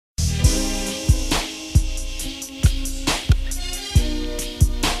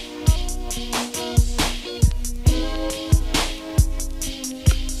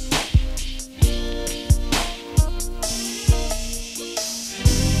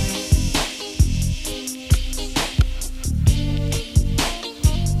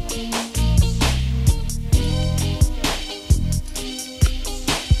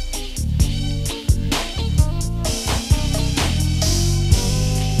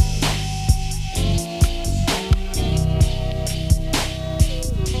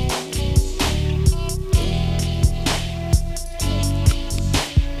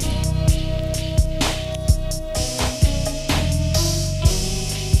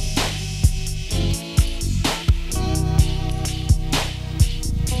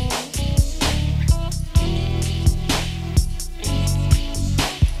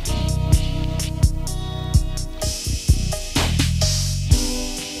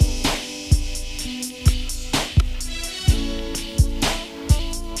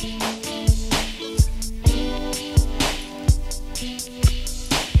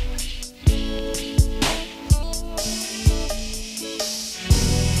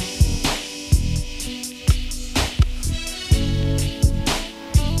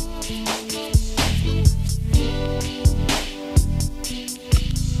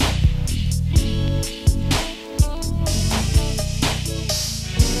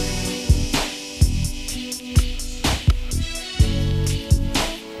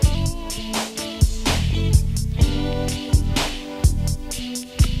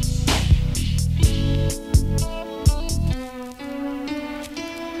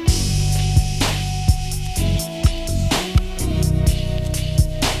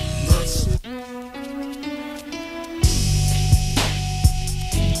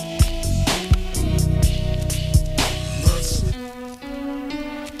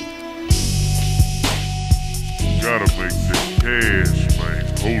Gotta make that cash, man.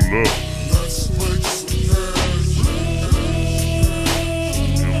 Hold up. Let's make some cash.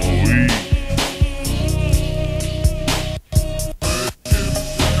 MOE.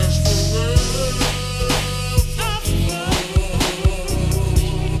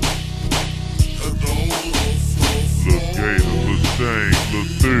 Look Gator, look Thing, look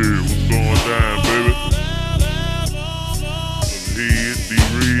Third. What's going down, baby? Head, be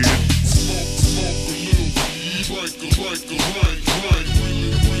red. Smoke a little weed. Drink a drink.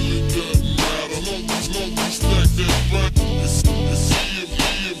 Really doesn't matter. Long as stack that back. It's CME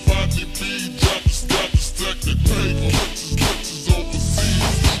and botany B. Got to stack the paper. Catches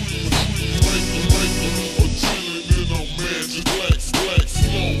overseas. Between making or chilling in on magic. Black,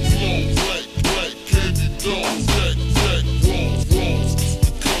 slow, black, candy dogs. Jack, rolls.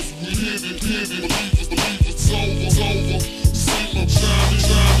 Because we hit it, believe it's over. See my Johnny,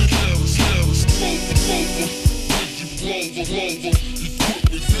 carrots, clover, Rover, equipped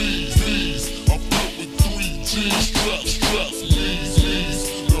with these. I'm put with 3 G's, straps, knees.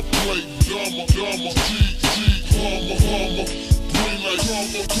 Now play dumber, G, Hummer. Green like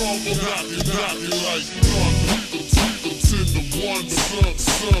Hummer, knock it like gun. People tend to wonder,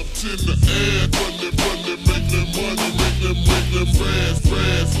 some tend to add. Run them, make them money, make them fast.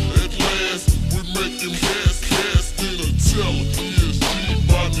 At last, we make them cast in a teller. ESG,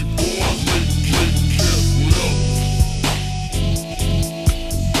 body boys, making cash, whatever.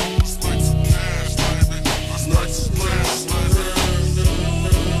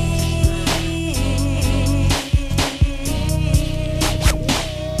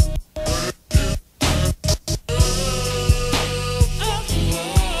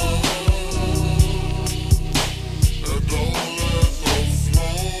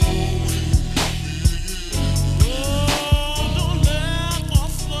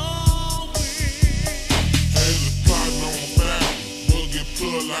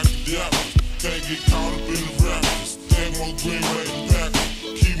 Like the devil, can't get caught up in the rapids. Stack more green right in pack.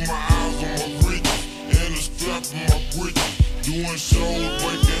 Keep my eyes on my bridges and the strap on my bridges. Doing shows,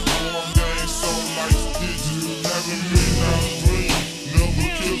 breaking home game, so like stitches. Having $1 dream, never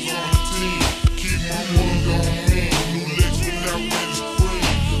kills on the team. Keep my mug on me, new legs when I ready to spring.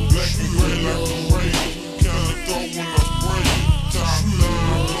 Black and gray like the rain, kinda throw when I spray. Top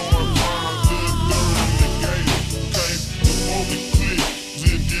down, blowing lines, little dirt in the gator. Can't afford the clip.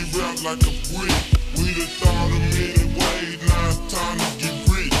 Rap like a brick. We done thought of many ways, now it's time to get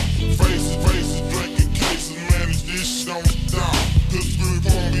rich. Faces, drinking cases, manage this shit don't stop. Cause good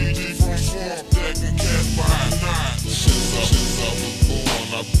from BG from swamp, that can catch by night. Since I was born,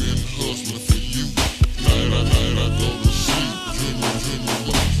 I've been hustling for you. Night I go to sleep, dreaming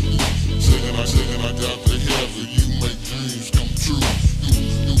like you. Second I got to heaven, you make dreams come true.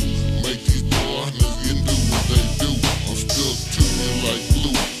 You make these boys niggas do what they do. I'm stuck to me like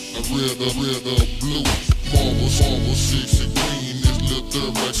glue. Red up blue, marble, 60 green. This little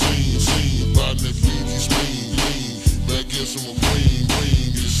third vaccine, botany Fiji lean. Back in some green.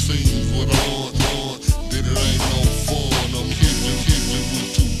 It seems what I'm on, then it ain't no fun. I'm hitting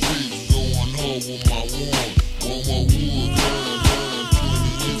with 2 bricks, going hard with my one. One more wood, burn,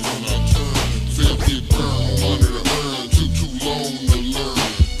 20 inch when I turn. 50 burn, money to earn, too long to learn.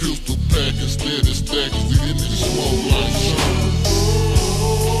 Pistol packing, steady stacking, we in this smoke like sun.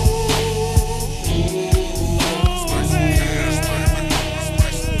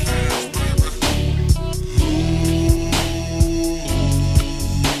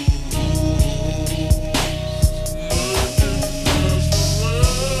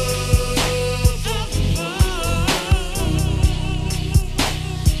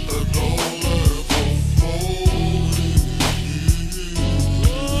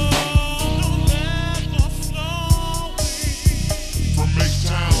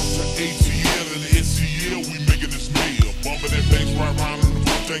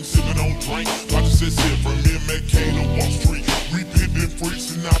 Sipping on drink, like I said, from makin to Wall Street. We pimping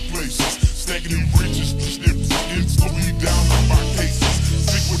freaks in our places, stacking them riches, just them slowly down on my cases.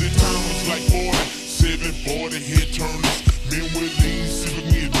 Sick with the terms like 47, 40 head turners. Men with lean,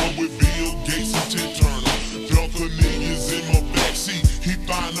 sipping me a drum with Bill Gates and Ted Turner. Dunker niggas in my backseat, he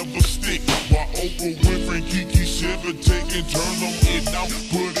find up a stick, while Oprah Winfrey and Kiki Shiver taking turn on it now.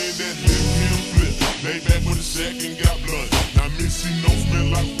 Put in that lip him flip, lay back with a second, got blood. Now Missy no smell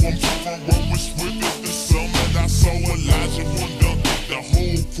like one from road with Swift at the summer. I saw Elijah one dunk, the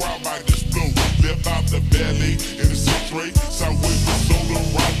whole crowd by this blow. Left out the ballet in the 6th grade, Southwest with soda,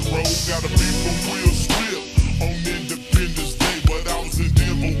 rock the road. Gotta be from Will Strip on Independence Day, but I was in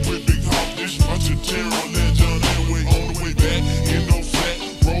Denver with Big Hawk. This bunch of terror legend anyway. On the way back in no sack,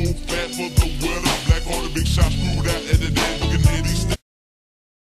 roll fat for the weather. Black on the big shot, screw that